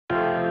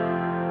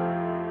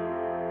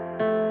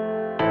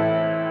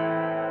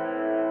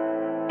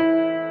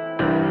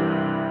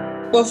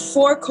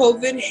Before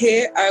COVID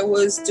hit, I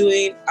was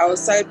doing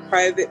outside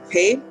private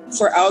pay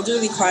for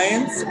elderly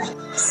clients.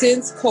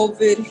 Since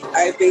COVID,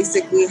 I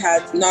basically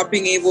had not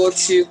been able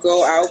to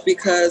go out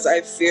because I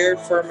feared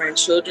for my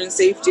children's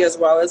safety as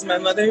well as my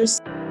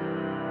mother's.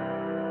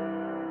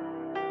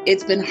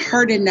 It's been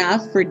hard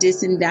enough for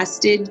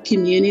disinvested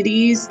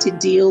communities to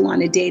deal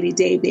on a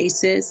day-to-day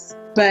basis,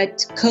 but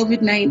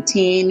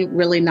COVID-19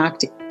 really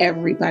knocked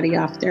everybody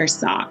off their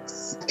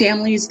socks.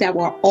 Families that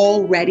were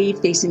already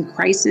facing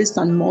crisis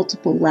on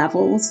multiple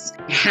levels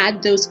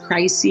had those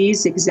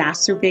crises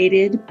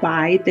exacerbated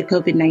by the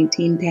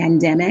COVID-19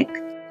 pandemic.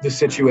 This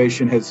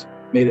situation has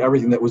made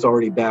everything that was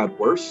already bad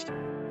worse.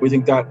 We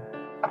think that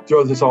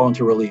throws us all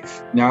into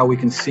relief. Now we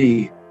can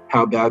see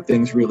how bad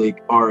things really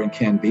are and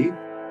can be.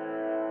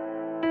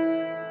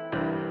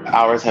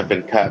 Hours have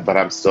been cut, but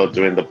I'm still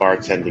doing the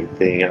bartending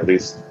thing at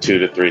least 2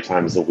 to 3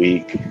 times a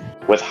week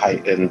with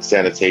heightened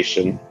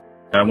sanitation.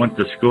 I went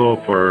to school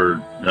for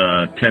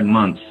 10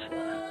 months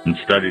and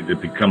studied to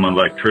become an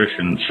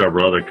electrician.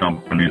 Several other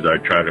companies I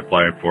tried to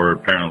apply for,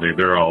 apparently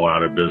they're all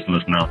out of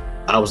business now.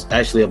 I was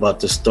actually about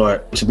to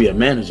start to be a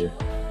manager.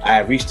 I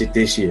reached it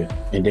this year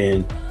and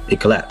then it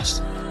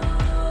collapsed.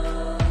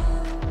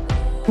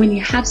 When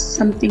you have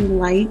something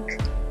like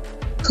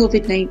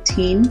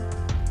COVID-19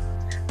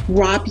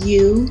 rob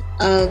you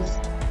of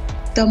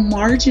the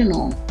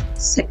marginal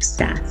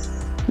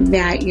success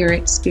that you're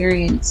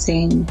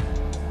experiencing,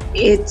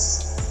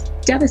 it's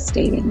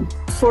devastating.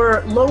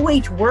 For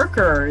low-wage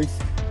workers,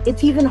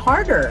 it's even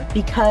harder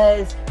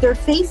because they're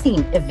facing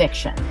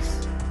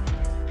evictions.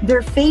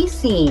 They're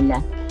facing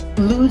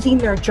losing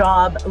their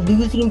job,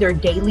 losing their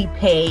daily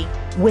pay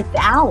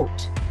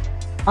without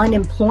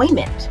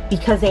unemployment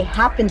because they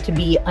happen to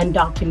be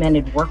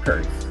undocumented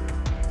workers.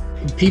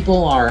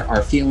 People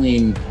are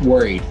feeling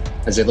worried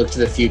as they look to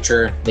the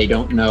future. They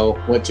don't know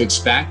what to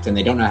expect and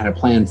they don't know how to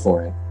plan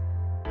for it.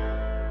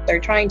 They're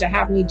trying to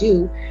have me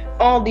do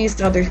all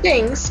these other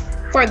things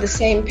for the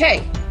same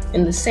pay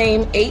in the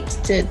same 8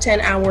 to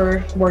 10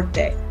 hour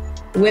workday.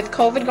 With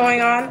COVID going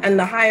on and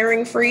the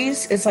hiring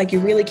freeze, it's like you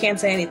really can't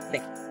say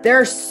anything. There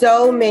are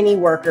so many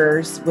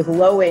workers with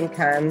low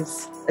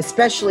incomes,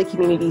 especially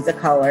communities of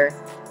color,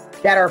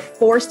 that are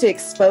forced to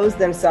expose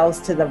themselves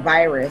to the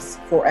virus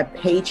for a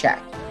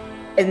paycheck.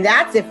 And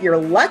that's if you're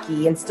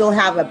lucky and still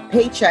have a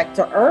paycheck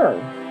to earn.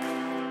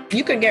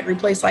 You could get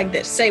replaced like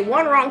this. Say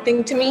one wrong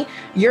thing to me,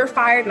 you're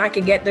fired,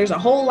 and there's a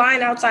whole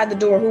line outside the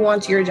door who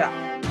wants your job.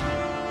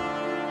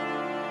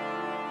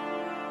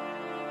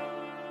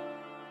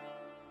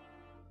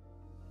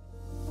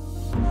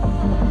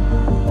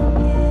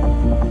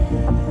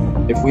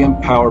 If we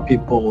empower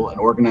people and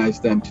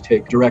organize them to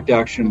take direct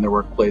action in their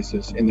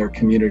workplaces, in their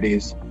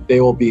communities,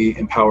 they will be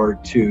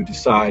empowered to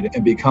decide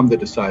and become the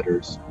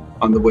deciders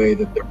on the way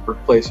that their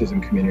workplaces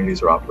and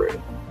communities are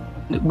operated.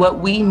 What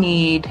we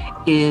need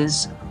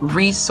is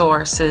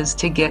resources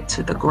to get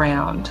to the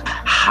ground.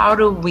 How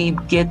do we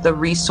get the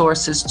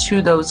resources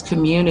to those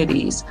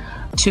communities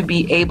to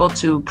be able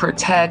to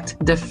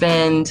protect,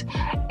 defend,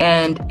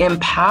 and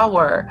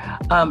empower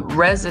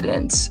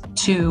residents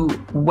to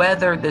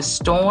weather the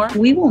storm?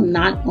 We will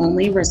not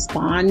only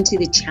respond to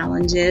the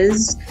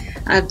challenges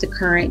of the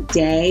current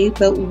day,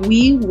 but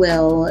we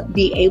will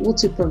be able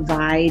to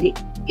provide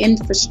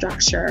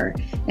infrastructure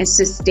and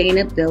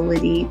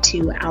sustainability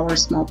to our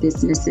small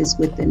businesses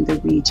within the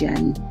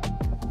region.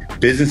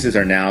 Businesses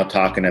are now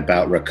talking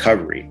about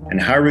recovery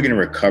and how are we going to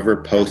recover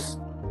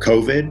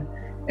post-COVID?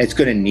 It's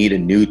going to need a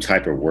new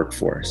type of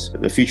workforce.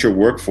 The future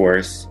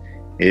workforce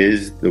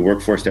is the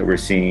workforce that we're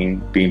seeing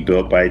being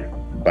built by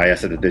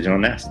us at the Digital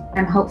Nest.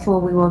 I'm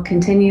hopeful we will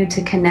continue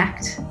to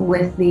connect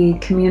with the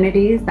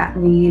communities that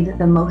need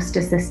the most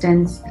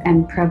assistance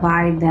and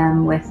provide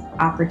them with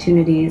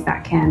opportunities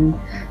that can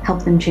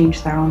help them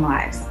change their own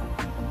lives.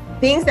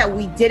 Things that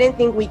we didn't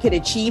think we could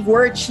achieve,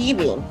 we're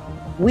achieving.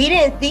 We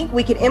didn't think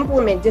we could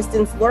implement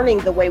distance learning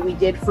the way we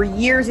did for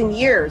years and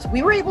years.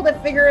 We were able to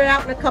figure it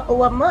out in a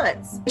couple of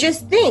months.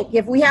 Just think,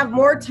 if we have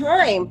more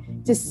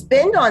time to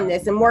spend on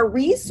this and more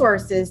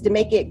resources to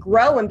make it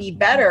grow and be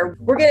better,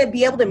 we're going to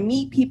be able to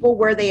meet people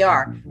where they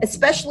are,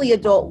 especially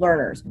adult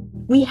learners.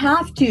 We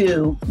have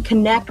to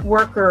connect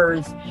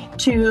workers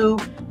to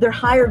their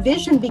higher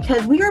vision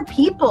because we are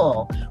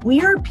people.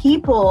 We are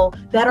people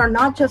that are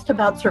not just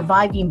about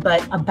surviving,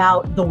 but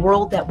about the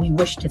world that we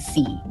wish to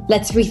see.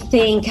 Let's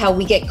rethink how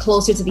we get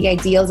closer to the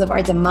ideals of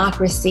our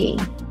democracy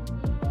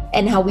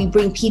and how we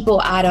bring people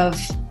out of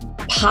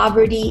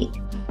poverty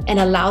and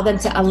allow them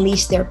to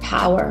unleash their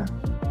power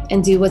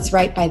and do what's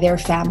right by their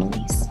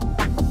families.